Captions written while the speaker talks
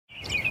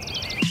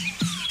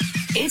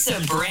It's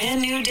a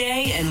brand new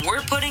day, and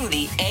we're putting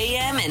the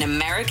AM in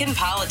American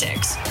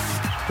politics.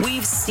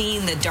 We've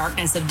seen the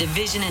darkness of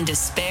division and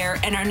despair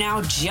and are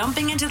now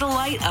jumping into the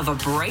light of a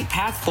bright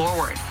path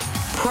forward.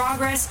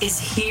 Progress is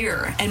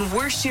here, and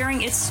we're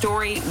sharing its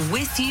story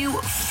with you,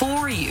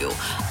 for you,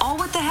 all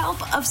with the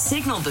help of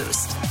Signal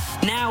Boost.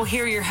 Now,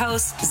 here are your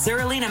hosts,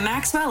 Zerlina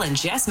Maxwell and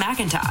Jess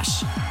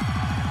McIntosh.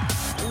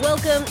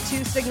 Welcome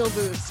to Signal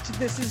Boost.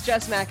 This is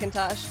Jess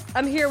McIntosh.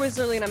 I'm here with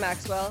Zerlina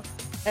Maxwell,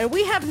 and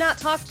we have not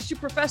talked to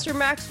Professor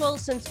Maxwell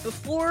since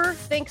before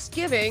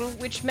Thanksgiving,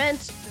 which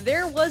meant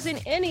there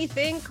wasn't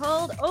anything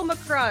called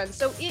Omicron.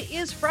 So it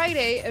is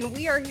Friday, and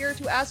we are here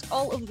to ask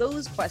all of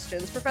those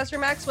questions. Professor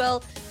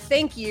Maxwell,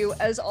 thank you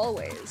as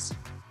always.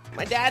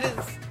 My dad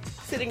is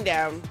sitting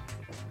down.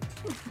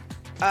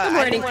 Good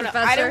morning, Professor.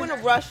 I didn't want to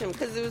rush him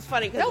because it was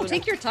funny. No,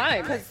 take your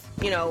time. Because,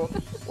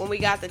 when we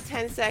got the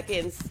 10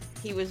 seconds,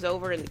 he was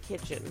over in the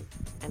kitchen.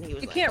 And he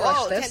was like, can't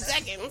rush this.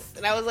 10 seconds.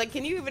 And I was like,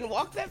 can you even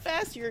walk that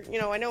fast?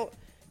 I know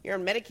you're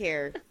on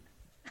Medicare.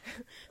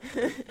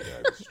 Yeah,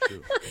 that's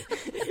true.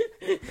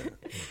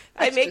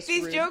 I make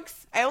these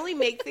jokes. I only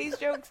make these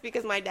jokes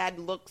because my dad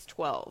looks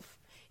 12.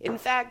 In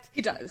fact,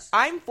 he does.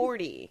 I'm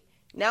 40.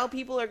 Now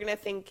people are going to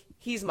think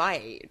he's my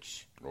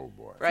age. Oh,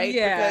 boy. Right?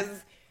 Yeah.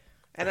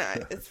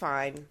 It's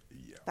fine.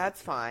 Yeah.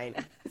 That's fine.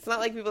 It's not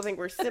like people think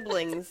we're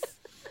siblings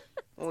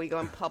when we go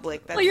in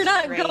public. That's Well, you're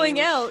not strange. going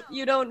out.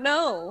 You don't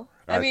know.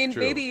 That's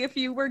true. Maybe if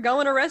you were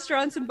going to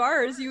restaurants and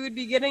bars, you would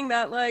be getting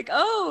that, like,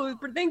 oh,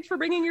 thanks for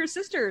bringing your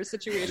sister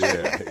situation.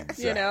 Yeah,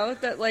 exactly.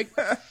 That, like,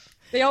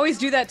 they always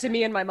do that to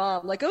me and my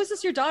mom. Like, oh, is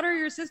this your daughter or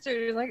your sister?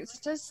 You're like,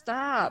 just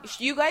stop.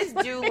 You guys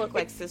do look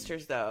like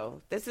sisters,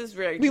 though. This is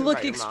very We true look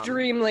about your mom.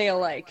 extremely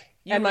alike.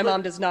 You And my look-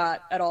 mom does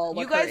not at all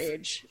look her guys-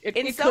 age.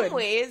 In some could.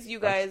 ways, you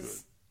That's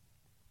guys,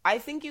 I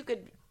think you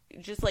could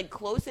just, like,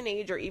 close in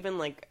age or even,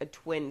 like, a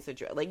twin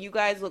situation. Like, you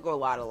guys look a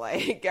lot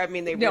alike. I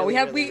mean, they No, really, we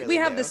have really, we really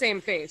have do. the same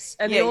face.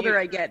 And Yeah, the older you-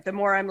 I get, the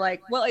more I'm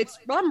like, well,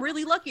 I'm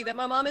really lucky that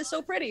my mom is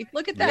so pretty.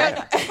 Look at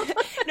that. Yeah.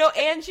 No,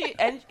 and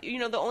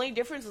the only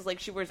difference is, like,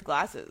 she wears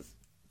glasses.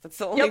 That's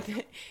the only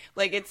thing.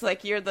 Like, it's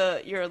like you're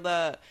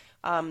the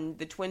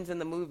twins in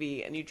the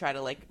movie, and you try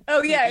to, like,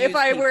 Oh yeah, if confuse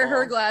I wear people.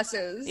 her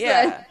glasses.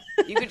 Yeah,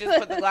 you could just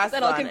put the glasses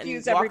Then I'll on and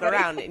confuse walk everybody.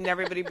 around, and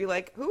everybody be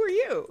like, "Who are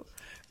you?"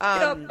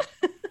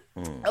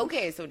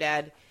 Okay, so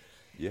Dad,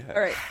 Yeah.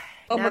 All right.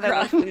 now that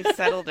Omicron. we've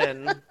settled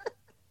in,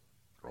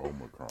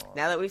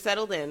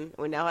 Omicron.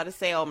 we know how to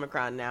say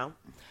Omicron now,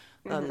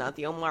 not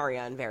the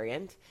Omarion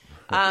variant.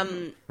 How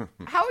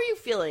are you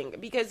feeling?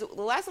 Because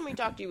the last time we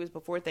talked to you was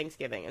before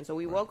Thanksgiving, and so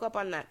we woke up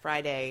on that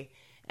Friday,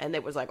 and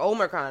it was like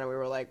Omicron, and we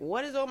were like,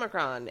 "What is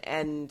Omicron?"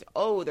 And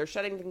they're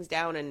shutting things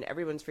down, and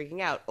everyone's freaking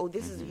out. Oh,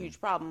 this is a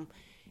huge problem.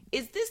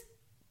 Is this,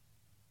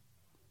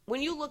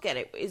 when you look at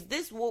it, is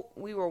this what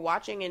we were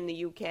watching in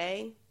the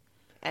UK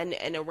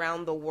and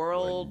around the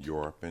world? In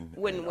Europe and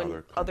when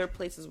other other countries.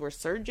 places were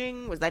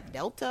surging? Was that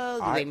Delta?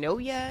 Do they know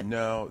yet?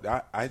 No,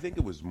 I think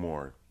it was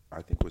more.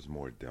 I think it was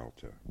more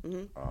Delta.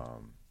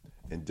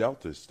 And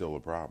Delta is still a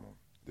problem,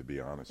 to be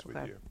honest with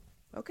you.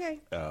 Okay.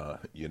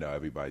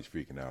 Everybody's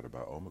freaking out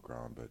about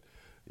Omicron, but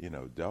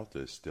Delta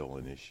is still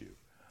an issue.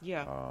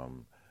 Yeah.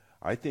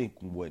 I think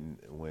when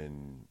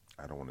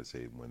I don't want to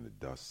say when the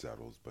dust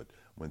settles, but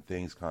when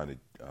things kind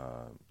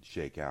of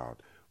shake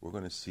out, we're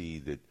going to see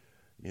that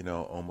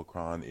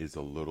Omicron is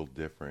a little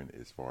different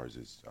as far as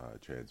its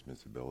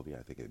transmissibility.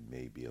 I think it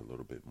may be a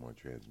little bit more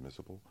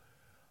transmissible.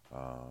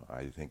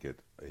 I think it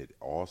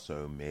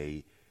also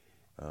may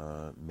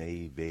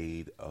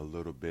evade a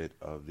little bit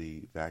of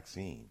the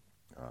vaccine.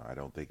 I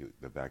don't think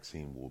the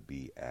vaccine will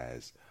be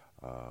as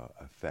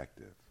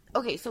effective.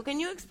 Okay, so can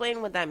you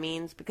explain what that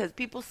means? Because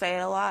people say it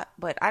a lot,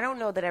 but I don't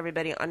know that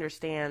everybody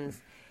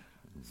understands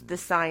the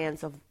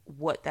science of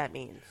what that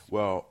means.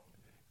 Well,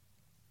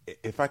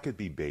 if I could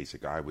be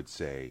basic, I would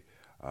say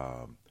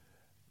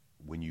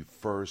when you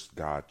first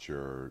got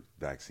your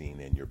vaccine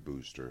and your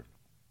booster,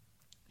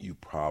 you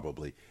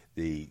probably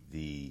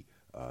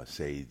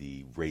say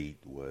the rate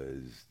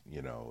was,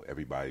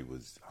 everybody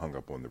was hung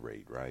up on the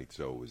rate, right?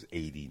 So it was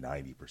 80,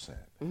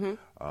 90%.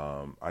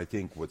 I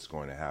think what's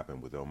going to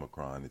happen with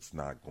Omicron, it's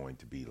not going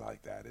to be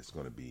like that. It's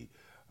going to be,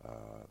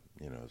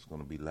 it's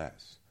going to be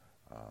less.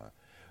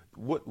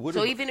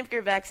 So even if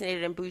you're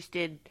vaccinated and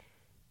boosted,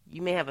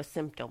 you may have a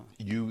symptom.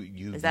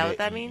 Is that what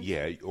that means?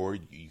 Yeah, or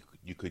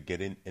you could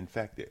get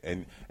infected,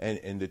 and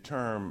the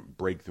term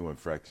breakthrough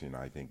infection,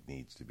 I think,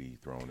 needs to be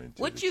thrown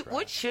into the trash.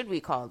 What should we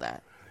call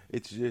that?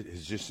 It's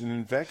just an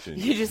infection.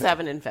 You just have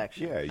an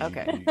infection. Yeah.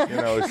 Okay.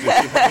 It's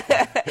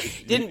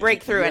just, Didn't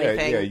break through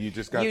anything. Yeah, you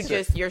just got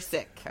sick. You're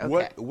sick.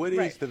 Okay.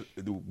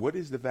 What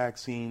is the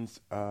vaccine's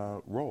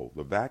role?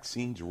 The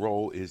vaccine's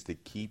role is to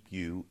keep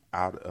you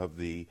out of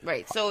the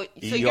Right. So ER.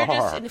 you're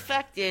just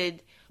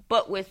infected,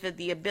 but with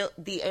the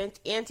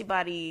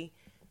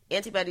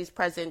antibodies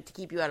present to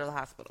keep you out of the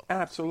hospital.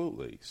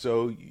 Absolutely.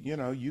 So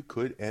you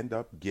could end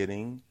up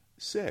getting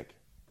sick.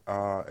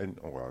 I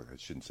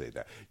shouldn't say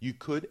that. You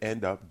could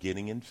end up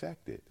getting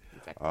infected,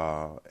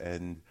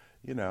 and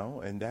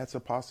that's a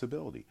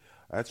possibility.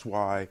 That's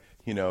why,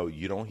 you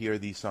don't hear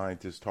these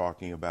scientists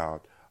talking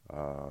about,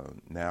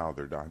 now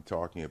they're not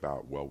talking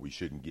about, well, we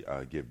shouldn't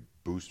give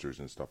boosters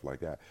and stuff like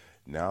that.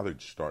 Now they're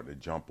starting to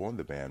jump on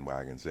the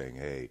bandwagon saying,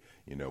 hey,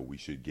 we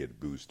should get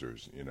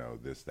boosters,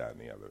 this, that,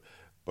 and the other.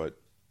 But,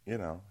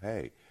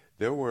 hey,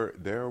 there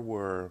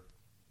were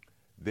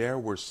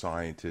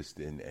scientists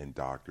and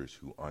doctors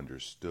who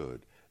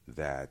understood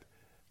that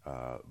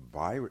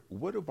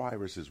what do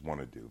viruses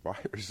want to do?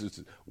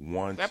 Viruses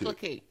want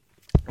replicate.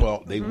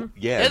 Well, they're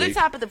the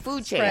top of the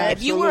food chain. Right.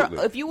 If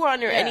you were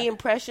under any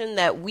impression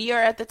that we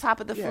are at the top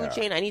of the food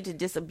chain, I need to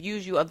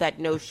disabuse you of that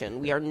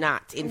notion. We are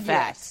not. In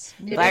fact,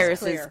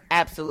 viruses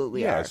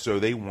absolutely are. So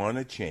they want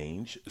to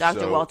change.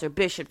 Dr. Walter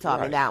Bishop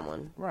taught me that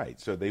one. Right.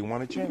 So they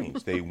want to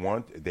change. they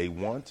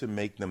want to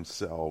make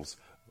themselves.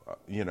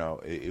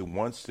 It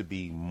wants to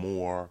be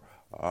more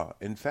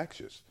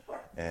infectious.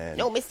 And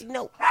no, Misty,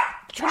 no.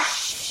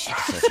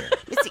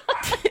 Misty.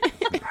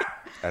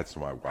 That's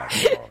my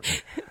wife dog.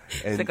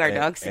 It's our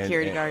dog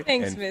security guard.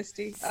 Thanks,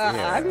 Misty.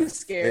 I'm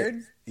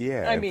scared.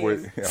 Yeah.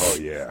 Oh,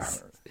 yeah.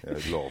 A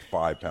little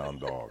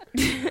 5-pound dog.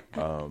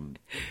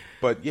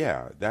 But,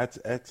 yeah,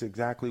 that's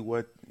exactly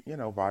what,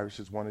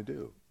 viruses want to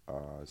do.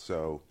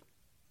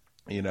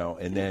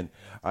 And then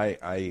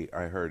I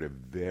heard a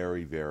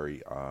very,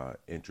 very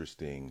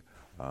interesting,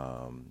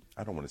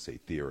 I don't want to say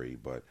theory,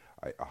 but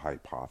a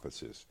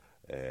hypothesis.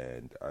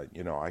 And,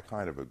 I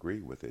kind of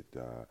agree with it.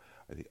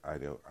 I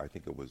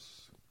think it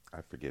was,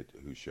 I forget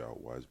whose show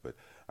it was, but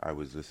I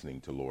was listening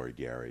to Lori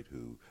Garrett,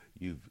 who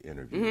you've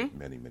interviewed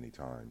many, many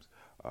times.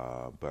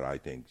 But I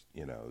think,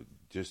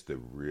 just a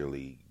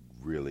really,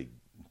 really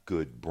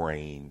good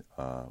brain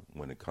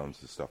when it comes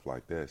to stuff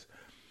like this.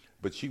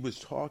 But she was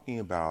talking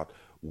about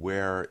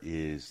where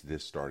is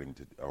this starting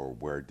to, or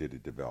where did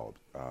it develop?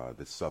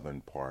 The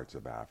southern parts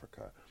of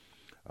Africa.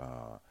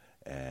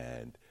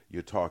 And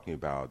you're talking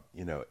about,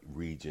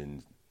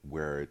 regions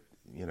where,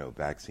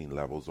 vaccine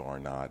levels are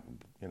not,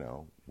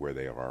 where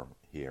they are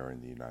here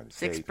in the United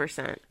States.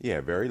 6%.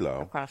 Yeah, very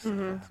low. Across the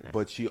continent.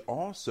 But she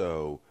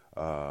also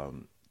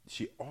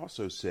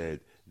said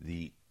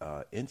the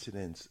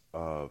incidence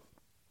of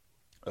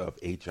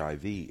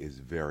HIV is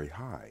very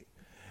high.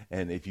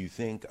 And if you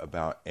think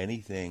about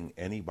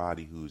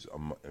anybody who's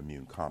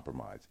immune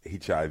compromised,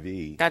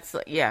 HIV that's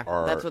what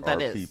that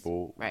is.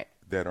 People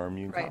that are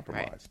immune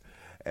compromised.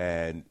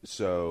 And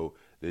so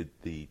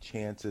the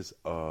chances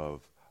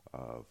of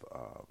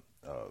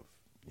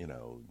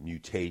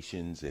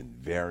mutations and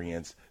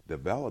variants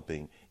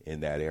developing in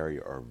that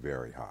area are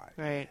very high.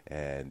 Right.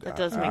 And that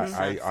does make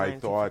sense. I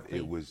thought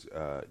it was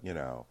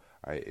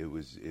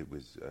it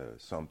was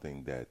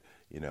something that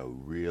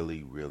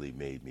really, really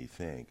made me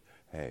think,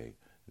 hey,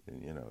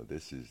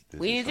 this is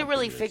we need to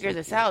really figure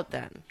this out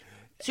then.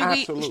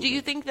 Absolutely. Do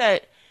you think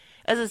that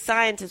as a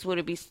scientist, would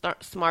it be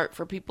smart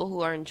for people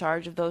who are in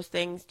charge of those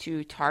things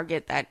to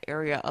target that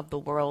area of the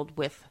world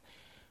with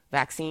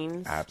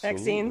vaccines? Absolutely.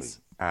 Vaccines?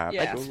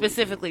 Absolutely. Like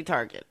specifically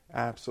target?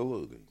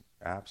 Absolutely.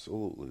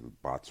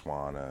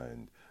 Botswana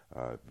and,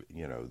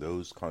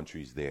 those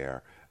countries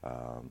there,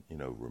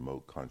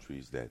 remote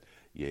countries that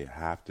you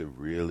have to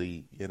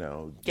really,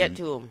 get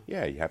to them.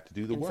 Yeah, you have to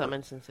do the work. In some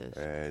instances.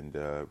 And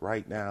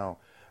right now,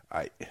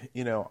 I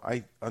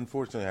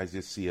unfortunately, I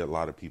just see a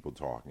lot of people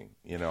talking.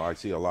 I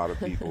see a lot of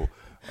people,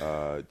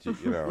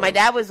 My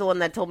dad was the one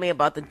that told me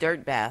about the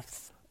dirt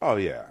baths. Oh,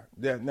 yeah.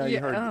 Now you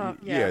heard,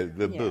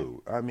 the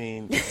boo. I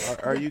mean,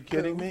 are you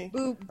kidding me?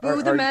 Boo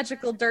the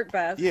magical dirt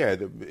bath. Yeah,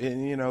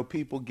 and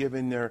people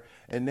giving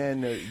and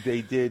then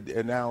they did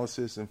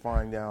analysis and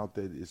find out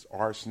that it's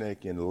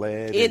arsenic and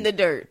lead. In the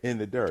dirt.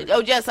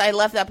 Oh, Jess, I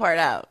left that part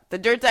out. The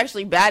dirt's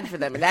actually bad for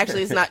them. It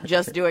actually is not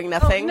just doing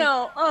nothing.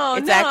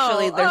 It's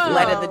actually, there's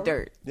lead in the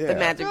dirt. Yeah. The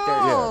magic dirt.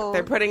 Yeah.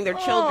 They're putting their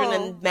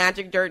children in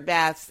magic dirt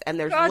baths, and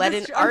there's lead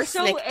and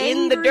arsenic so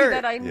in the dirt.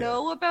 That I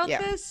know about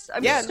this.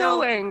 I'm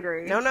so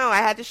angry. No, I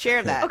had to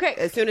share that. Okay.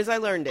 As soon as I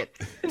learned it.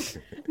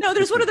 No,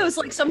 there's one of those,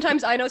 like,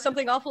 sometimes I know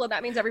something awful and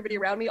that means everybody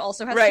around me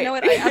also has to know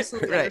it. I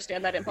absolutely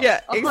understand that impulse.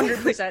 Yeah,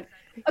 100%.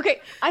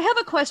 Okay, I have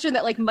a question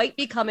that, like, might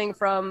be coming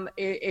from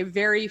a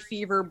very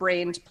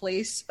fever-brained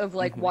place of,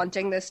 like,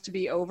 wanting this to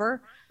be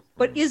over.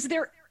 But is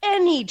there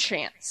any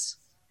chance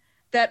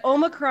that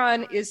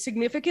Omicron is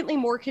significantly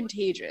more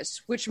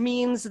contagious, which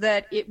means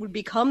that it would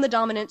become the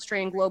dominant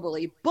strain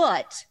globally,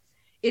 but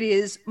it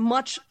is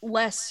much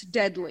less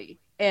deadly?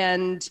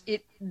 And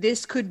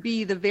this could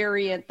be the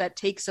variant that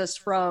takes us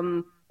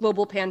from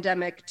global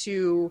pandemic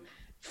to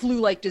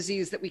flu-like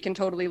disease that we can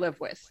totally live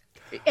with.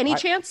 Any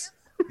chance?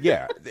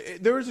 Yeah,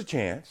 there is a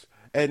chance.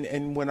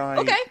 And when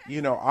I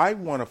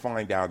want to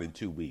find out in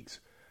 2 weeks,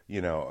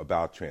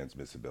 about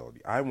transmissibility.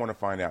 I want to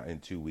find out in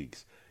 2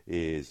 weeks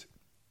is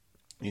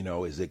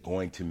it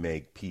going to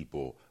make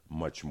people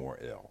much more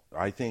ill?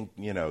 I think,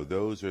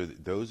 those are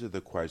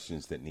the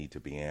questions that need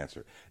to be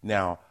answered.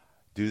 Now,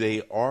 do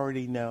they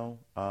already know?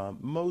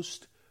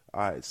 Most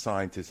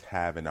scientists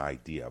have an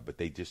idea, but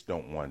they just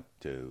don't want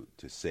to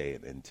say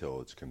it until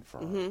it's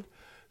confirmed.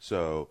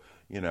 So,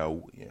 you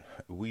know,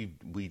 we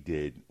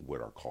did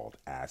what are called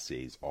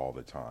assays all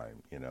the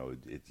time. You know,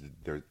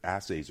 their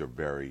assays are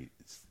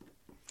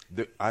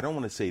I don't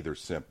want to say they're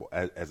simple.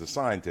 As a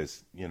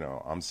scientist, you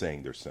know, I'm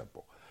saying they're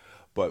simple.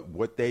 But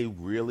what they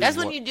really That's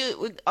when you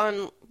do it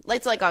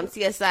it's like on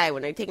CSI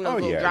when they're taking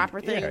those little dropper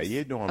things. Yeah,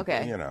 you're doing,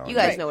 okay. you know. You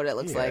guys know what it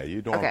looks like.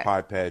 You're doing okay.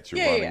 pipettes.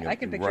 You're running. I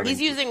can picture.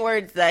 He's using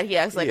words that he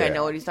acts like I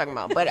know what he's talking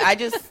about. But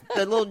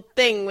the little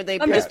thing where they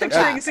I'm just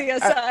picturing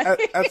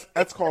CSI.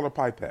 That's called a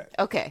pipette.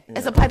 Okay.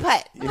 It's a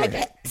pipette.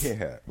 Pipette.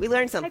 Yeah. We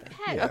learned something.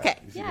 Pipette. Okay.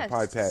 Yes.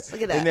 Pipette.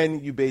 Look at that. And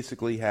then you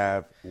basically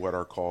have what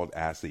are called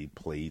assay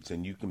plates,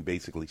 and you can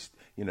basically,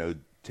 you know,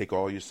 take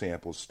all your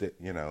samples,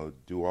 you know,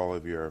 do all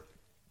of your,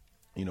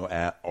 you know,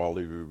 add all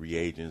of your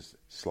reagents,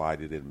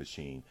 slide it in a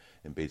machine,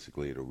 and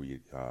basically it'll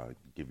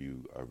give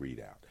you a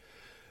readout.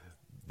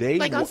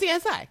 Like on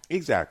CSI.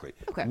 Exactly.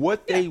 Okay.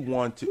 What they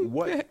want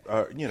to,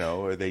 you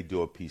know, or they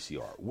do a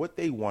PCR. What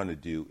they want to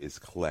do is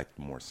collect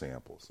more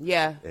samples.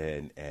 Yeah.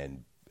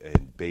 And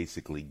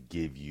basically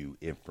give you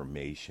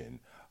information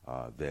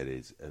that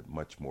is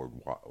much more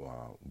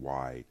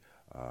wide,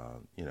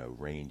 you know,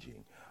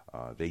 ranging.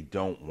 They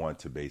don't want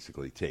to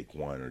basically take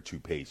one or two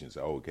patients.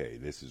 Okay,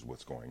 this is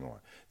what's going on.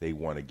 They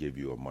want to give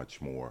you a much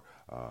more.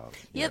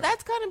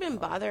 That's kind of been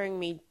bothering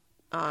me.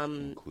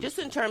 Just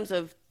in terms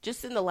of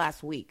just in the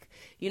last week,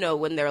 you know,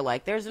 when they're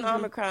like, there's an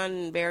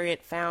Omicron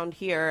variant found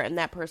here and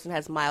that person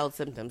has mild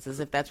symptoms,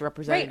 as if that's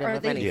representative Are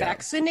of they anything.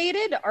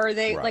 vaccinated? Are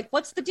they like,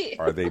 what's the deal?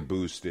 Are they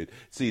boosted?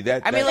 See,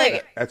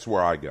 that's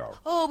where I go.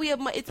 Oh,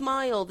 it's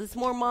mild. It's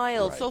more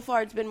mild. Right. So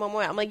far, it's been more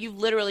mild. I'm like, you've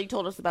literally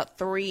told us about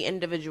 3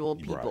 individual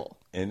people.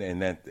 Right.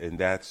 And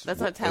that's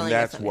not telling and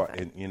that's us what,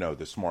 anything. and, you know,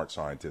 the smart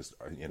scientists,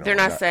 you know, They're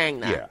not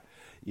saying that. Yeah.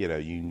 You know,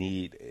 you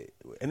need,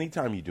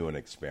 anytime you do an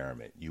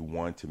experiment, you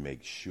want to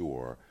make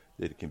sure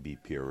that it can be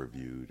peer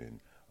reviewed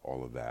and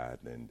all of that,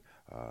 and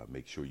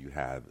make sure you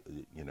have,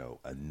 you know,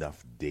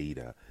 enough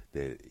data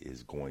that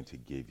is going to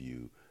give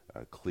you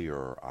a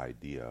clearer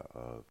idea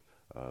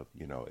of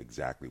you know,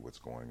 exactly what's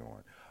going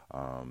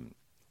on.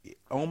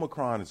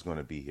 Omicron is going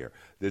to be here.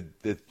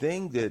 The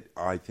thing that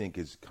I think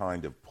is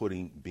kind of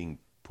being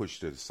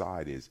pushed to the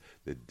side is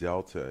that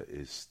Delta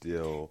is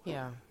still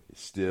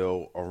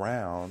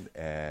around,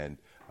 and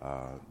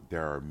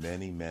there are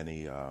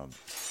many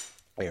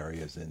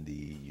areas in the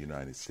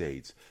United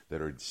States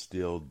that are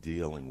still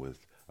dealing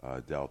with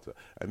Delta.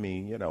 I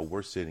mean, you know,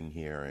 we're sitting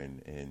here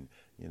in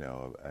you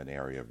know, an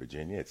area of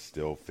Virginia. It's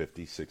still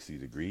 50, 60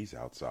 degrees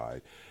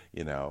outside,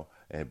 you know,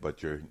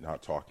 but you're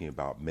not talking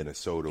about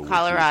Minnesota.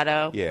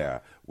 Colorado.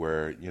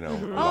 Where, you know.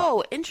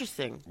 Oh,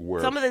 interesting.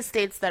 Some of the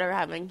states that are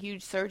having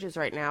huge surges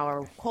right now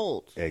are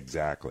cold.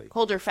 Exactly.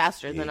 Colder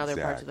faster than other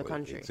parts of the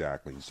country.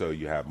 Exactly. So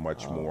you have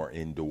much more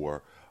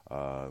indoor,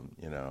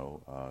 you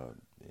know,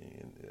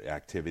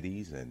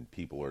 activities, and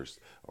people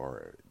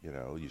are, you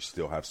know, you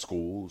still have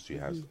schools, you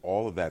have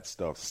all of that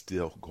stuff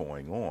still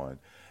going on.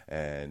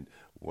 And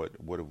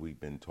what have we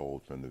been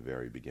told from the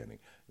very beginning?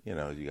 You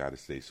know, you got to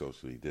stay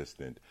socially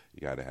distant.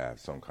 You got to have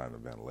some kind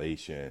of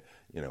ventilation,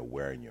 you know,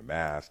 wearing your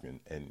mask,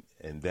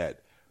 and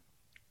that.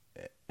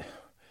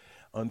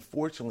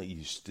 Unfortunately,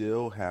 you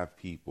still have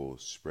people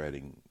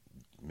spreading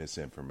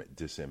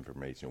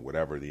disinformation,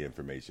 whatever the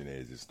information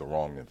is. It's the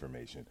wrong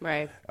information,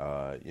 right?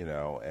 You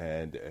know,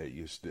 and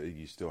you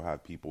still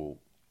have people,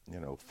 you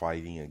know,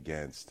 fighting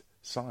against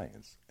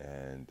science,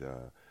 and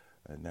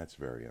that's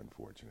very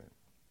unfortunate.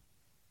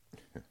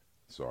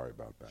 Sorry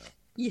about that.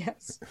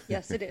 Yes,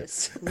 it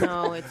is.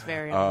 No, it's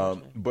very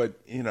unfortunate. But,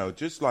 you know,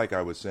 just like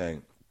I was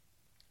saying,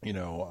 you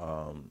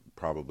know,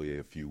 probably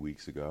a few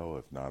weeks ago,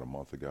 if not a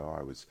month ago,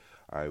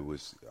 I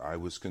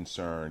was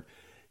concerned.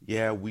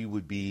 Yeah, we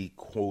would be,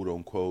 quote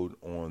unquote,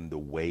 on the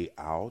way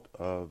out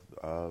of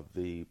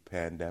the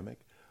pandemic,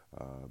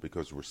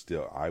 because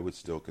I would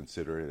still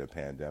consider it a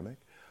pandemic,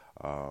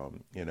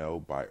 you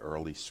know, by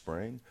early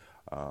spring.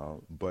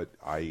 But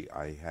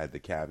I had the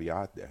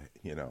caveat that,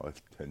 you know,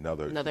 if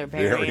another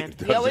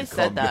variant We always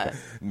said that.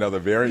 Another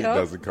variant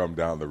doesn't come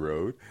down the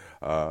road.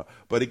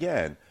 But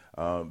again,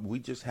 we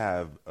just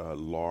have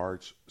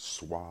large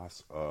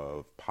swaths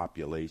of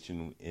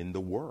population in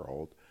the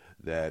world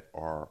that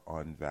are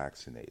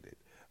unvaccinated.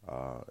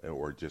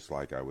 Or just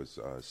like I was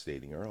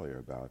stating earlier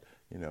about,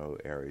 you know,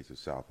 areas of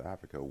South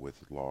Africa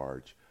with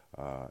large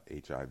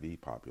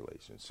HIV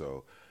population.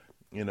 So,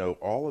 you know,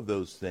 all of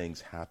those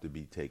things have to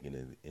be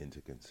taken into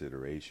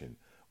consideration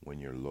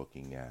when you're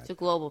looking at. It's a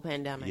global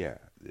pandemic. Yeah,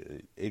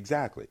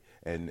 exactly.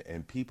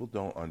 And people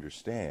don't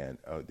understand.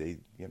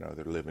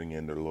 They're living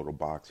in their little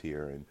box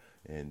here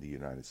in the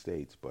United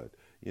States. But,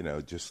 you know,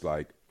 just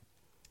like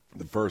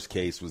the first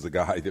case was a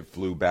guy that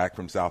flew back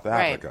from South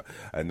Africa.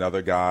 Right.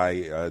 Another guy,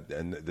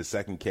 and the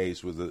second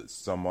case was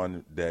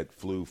someone that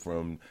flew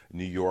from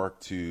New York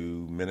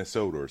to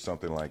Minnesota or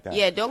something like that.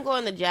 Yeah, don't go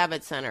in the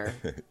Javits Center.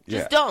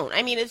 Just don't.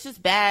 I mean, it's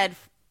just bad.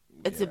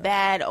 It's a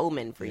bad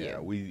omen for you.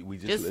 We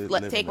just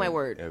take my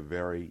word. A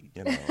very,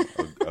 you know,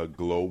 a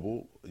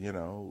global, you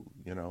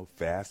know,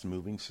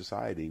 fast-moving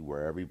society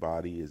where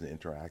everybody is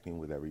interacting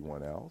with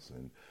everyone else,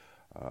 and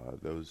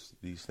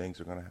these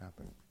things are going to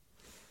happen.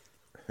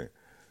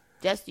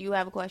 Jess, do you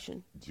have a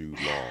question? Jude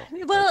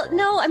Law. Well,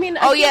 no, I mean,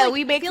 Oh I feel yeah, like-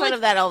 we make feel fun like-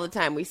 of that all the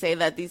time. We say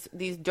that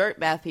these dirt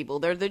bath people,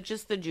 they're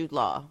just the Jude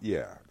Law.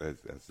 Yeah,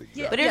 that's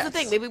exactly. But here's Yes. the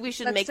thing: maybe we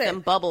should That's make it. them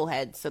bubble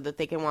heads so that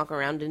they can walk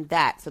around in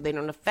that, so they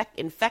don't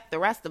infect the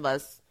rest of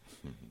us.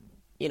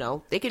 You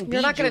know, they can be.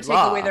 You're not going to Jude take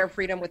Law. away their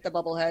freedom with the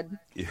bubble head.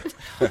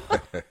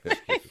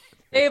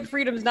 They have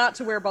freedoms not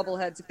to wear bubble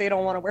heads if they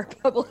don't want to wear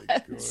bubble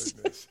heads.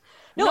 Goodness.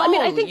 No, I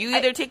mean, I think you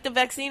either take the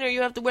vaccine or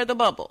you have to wear the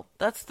bubble.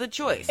 That's the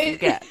choice you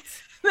get.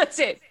 that's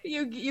it.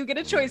 You get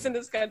a choice in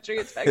this country.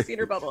 It's vaccine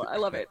or bubble. I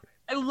love it.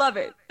 I love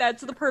it.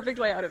 That's the perfect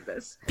way out of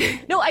this.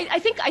 No, I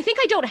think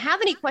I don't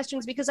have any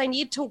questions because I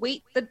need to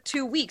wait the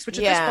 2 weeks, which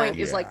at this point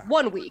is Yeah. like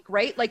 1 week,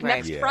 right? Like Right.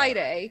 next Yeah.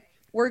 Friday,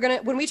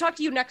 when we talk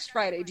to you next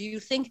Friday, do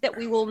you think that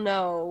we will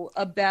know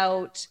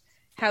about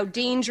how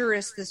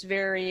dangerous this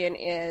variant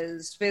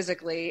is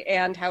physically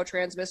and how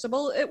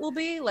transmissible it will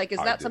be? Like, is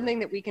I that do. something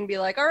that we can be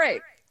like, all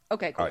right,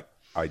 okay, cool.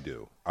 I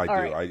do.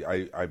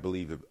 right. I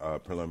believe the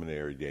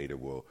preliminary data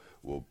will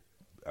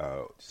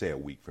say a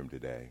week from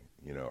today.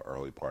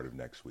 Early part of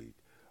next week.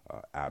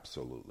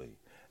 Absolutely.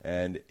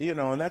 And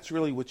and that's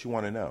really what you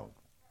want to know.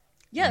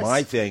 Yes.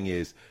 My thing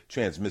is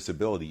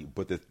transmissibility,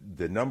 but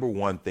the number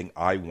one thing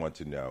I want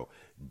to know,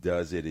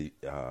 does it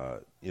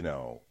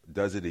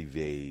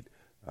evade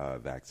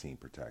vaccine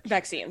protection?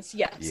 Vaccines,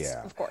 yes,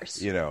 Yeah, of course.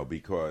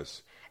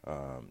 Because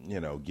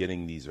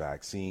getting these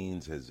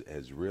vaccines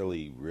has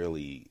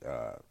really,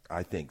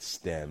 I think,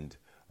 stemmed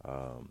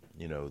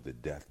the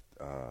death.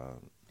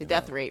 The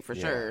death rate for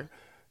yeah, sure.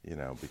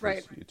 Because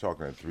Right. you're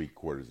talking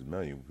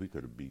 750,000. We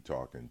could be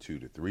talking 2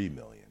 to 3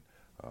 million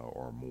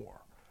or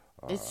more.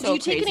 It's Do so you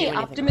take crazy any when you think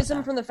about optimism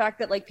that. from the fact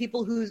that like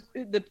people who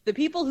the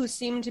people who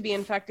seem to be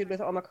infected with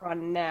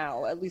Omicron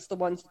now, at least the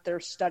ones that they're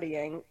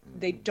studying,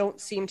 they don't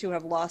seem to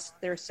have lost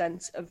their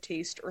sense of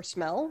taste or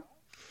smell?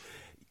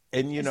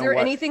 And Is there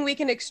anything we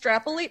can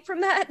extrapolate from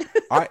that?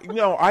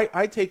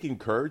 I take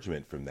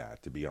encouragement from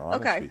that, to be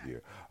honest Okay. with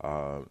you.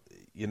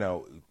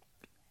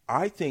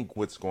 I think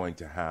what's going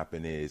to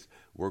happen is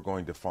we're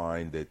going to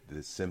find that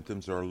the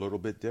symptoms are a little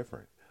bit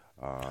different.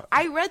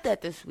 I read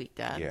that this week,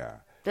 Dad. Yeah.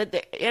 That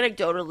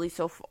anecdotally,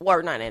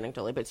 or not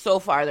anecdotally, but so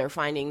far they're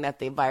finding that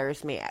the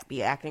virus may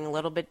be acting a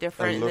little bit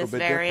different in this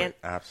variant.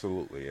 Different.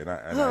 Absolutely, and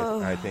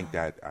I think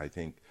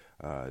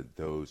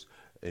those,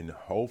 and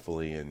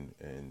hopefully, and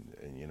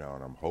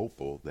I'm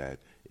hopeful that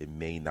it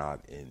may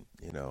not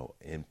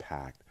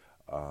impact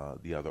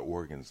the other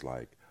organs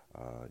like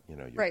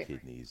your Right.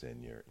 kidneys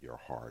and your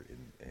heart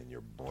and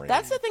your brain.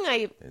 That's the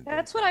thing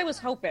That's what I was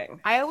hoping.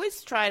 I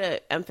always try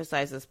to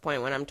emphasize this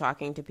point when I'm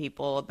talking to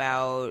people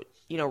about,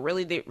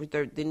 really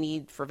the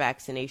need for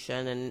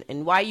vaccination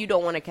and why you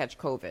don't want to catch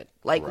COVID.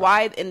 Like,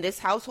 why in this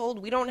household,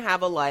 we don't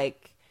have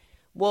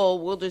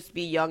we'll just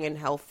be young and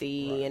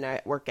healthy and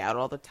I work out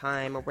all the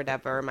time or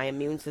whatever. My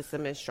immune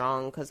system is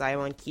strong because I'm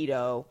on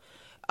keto.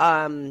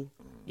 I'm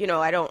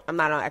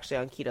not actually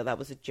on keto. That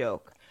was a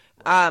joke.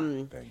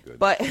 Thank goodness.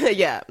 But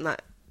yeah, I'm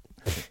not.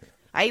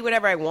 I eat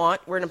whatever I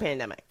want. We're in a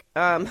pandemic.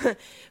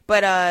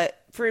 But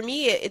for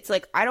me, it's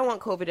like I don't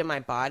want COVID in my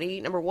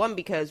body. Number one,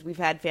 because we've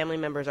had family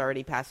members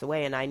already pass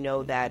away, and I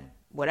know that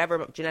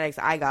whatever genetics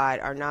I got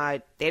are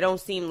not. They don't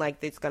seem like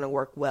it's going to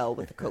work well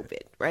with the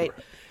COVID, right?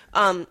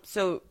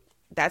 So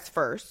that's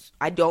first.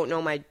 I don't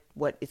know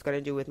what it's going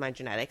to do with my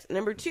genetics. And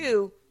number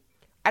two,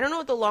 I don't know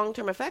what the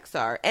long-term effects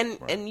are.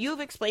 And you've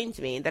explained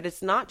to me that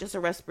it's not just a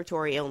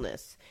respiratory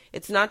illness.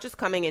 It's not just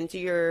coming into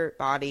your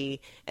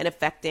body and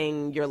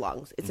affecting your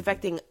lungs. It's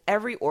affecting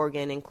every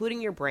organ,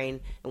 including your brain.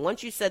 And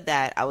once you said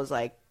that, I was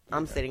like,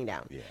 I'm sitting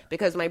down. Yeah.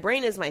 Because my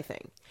brain is my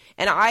thing.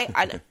 And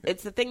I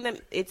it's the thing that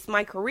it's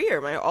my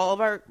career. All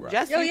of our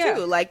Jess, Oh, you yeah.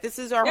 too. Like this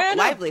is our Yeah, I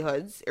know.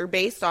 livelihoods are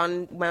based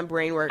on my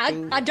brain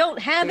working. I don't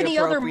have the any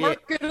other appropriate-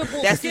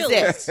 marketable This skills.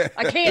 is it.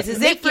 I can't This is it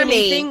make for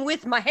me. anything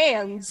with my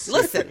hands.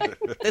 Listen,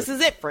 this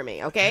is it for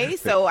me, okay?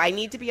 So I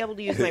need to be able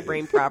to use my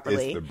brain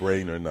properly. It's the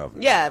brain or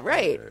nothing. Yeah,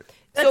 right.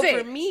 That's so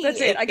it. for me, That's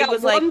it. I got it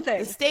was one like thing.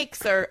 the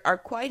stakes are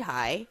quite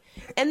high.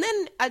 And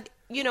then,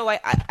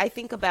 I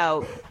think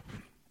about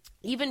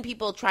even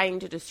people trying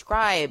to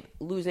describe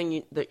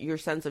losing your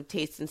sense of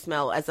taste and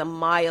smell as a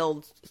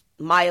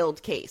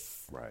mild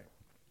case Right.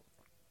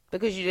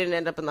 because you didn't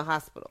end up in the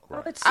hospital.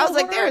 Oh, it's I so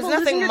was like, there is horrible.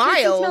 nothing Losing your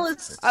taste and smell mild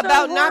is so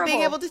about not being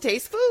horrible. able to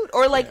taste food.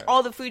 Or like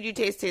all the food you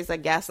taste tastes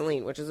like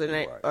gasoline, which is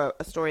Right.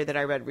 a story that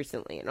I read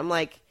recently. And I'm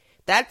like,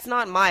 that's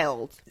not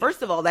mild.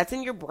 First of all, that's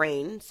in your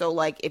brain. So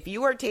like if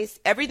you are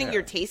everything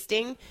you're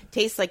tasting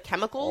tastes like All the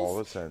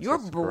chemicals, senses, your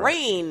correct.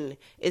 brain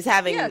is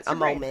having Yeah, it's a your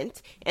brain.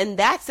 moment. And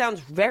that sounds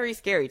very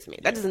scary to me.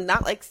 That does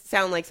not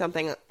sound like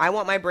something I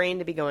want my brain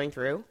to be going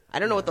through. I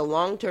don't know what the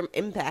long-term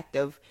impact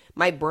of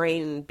my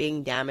brain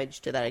being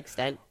damaged to that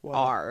extent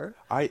are.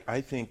 I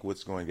think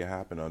what's going to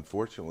happen,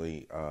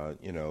 unfortunately,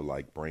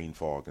 like brain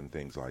fog and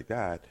things like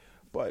that,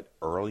 but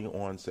early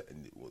on,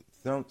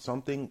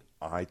 something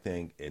I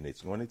think, and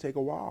it's going to take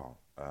a while,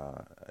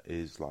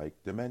 is like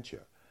dementia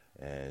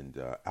and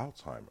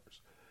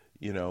Alzheimer's.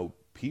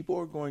 people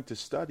are going to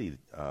study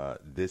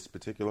this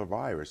particular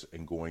virus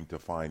and going to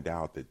find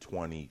out that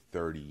 20,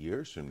 30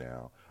 years from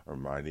now, or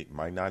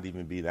might not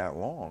even be that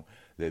long,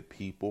 that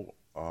people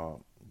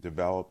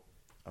develop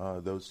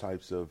those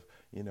types of,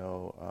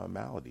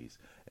 maladies.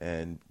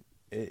 And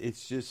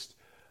it's just,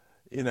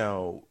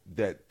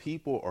 that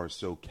people are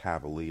so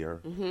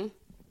cavalier. Mm-hmm.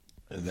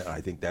 And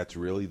I think that's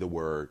really the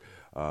word.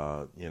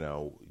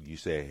 You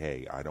say,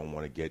 hey, I don't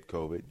want to get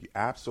COVID.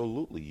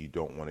 Absolutely, you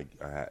don't want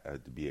to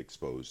be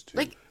exposed to.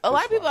 Like, a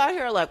lot of people out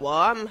here are like, well,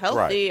 I'm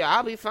healthy. Right.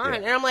 I'll be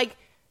fine. Yeah. And I'm like,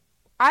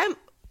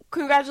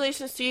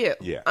 congratulations to you.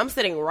 Yeah. I'm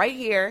sitting right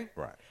here.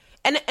 Right.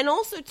 And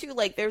also, too,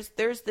 like, there's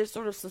this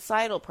sort of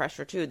societal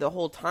pressure, too, the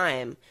whole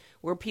time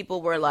where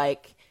people were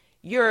like,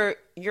 you're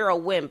a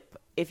wimp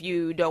if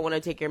you don't want to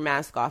take your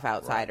mask off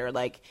outside, right. Or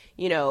like,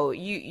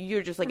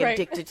 you're just like right.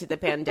 addicted to the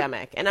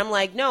pandemic. And I'm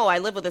like, no, I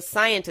live with a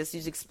scientist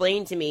who's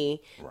explained to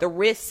me right. the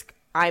risk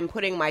I'm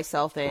putting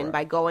myself in right.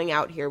 by going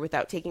out here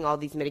without taking all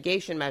these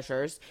mitigation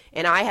measures.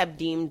 And I have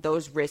deemed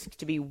those risks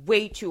to be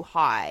way too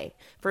high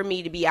for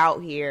me to be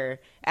out here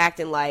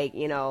acting like,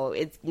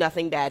 it's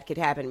nothing bad could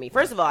happen to me.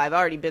 First of all, I've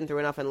already been through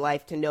enough in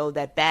life to know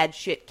that bad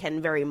shit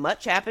can very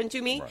much happen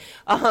to me.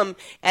 Right.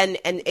 And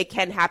it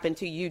can happen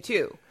to you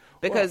too.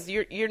 Because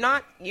you're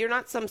not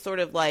some sort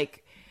of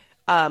like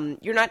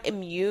you're not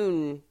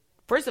immune.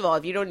 First of all,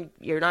 if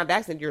you're not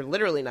vaccinated, you're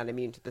literally not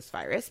immune to this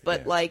virus.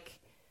 But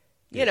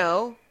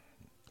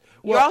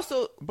you're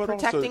also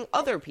protecting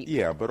other people.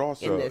 Yeah, but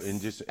also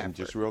and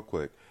just real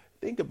quick,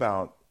 think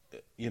about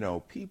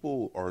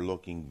people are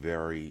looking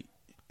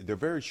they're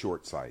very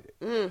short-sighted.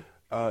 You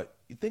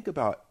think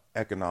about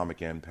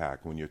economic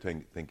impact when you're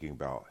thinking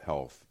about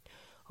health.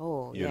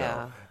 Oh,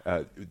 yeah.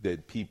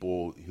 That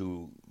people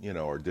who,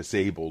 are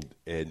disabled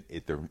in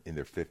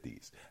their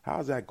 50s.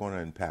 How's that going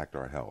to impact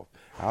our health?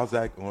 How's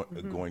that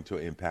going to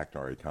impact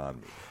our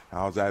economy?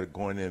 How's that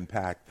going to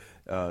impact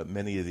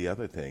many of the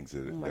other things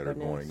that are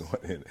going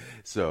on?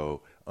 So,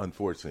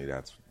 unfortunately,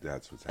 that's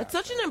what's happening. It's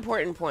such an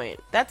important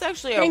point. That's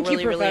actually a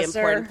really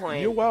important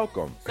point. You're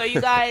welcome. So, you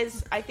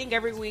guys, I think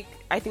every week,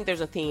 there's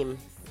a theme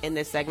in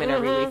this segment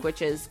every week,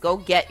 which is go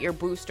get your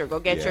booster,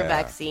 go get your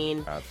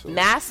vaccine. Absolutely.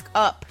 Mask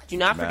up. Do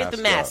not forget the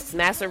masks.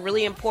 Masks are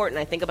really important.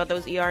 I think about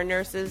those ER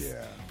nurses.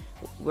 Yeah.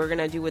 We're going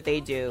to do what they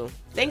do.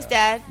 Thanks,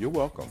 Dad. You're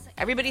welcome.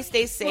 Everybody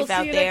stay safe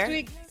out there. Next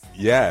week.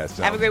 Yes.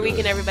 Have a great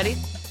weekend, everybody.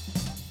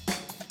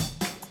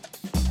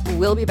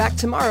 We'll be back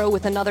tomorrow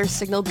with another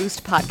Signal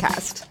Boost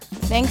podcast.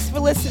 Thanks for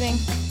listening.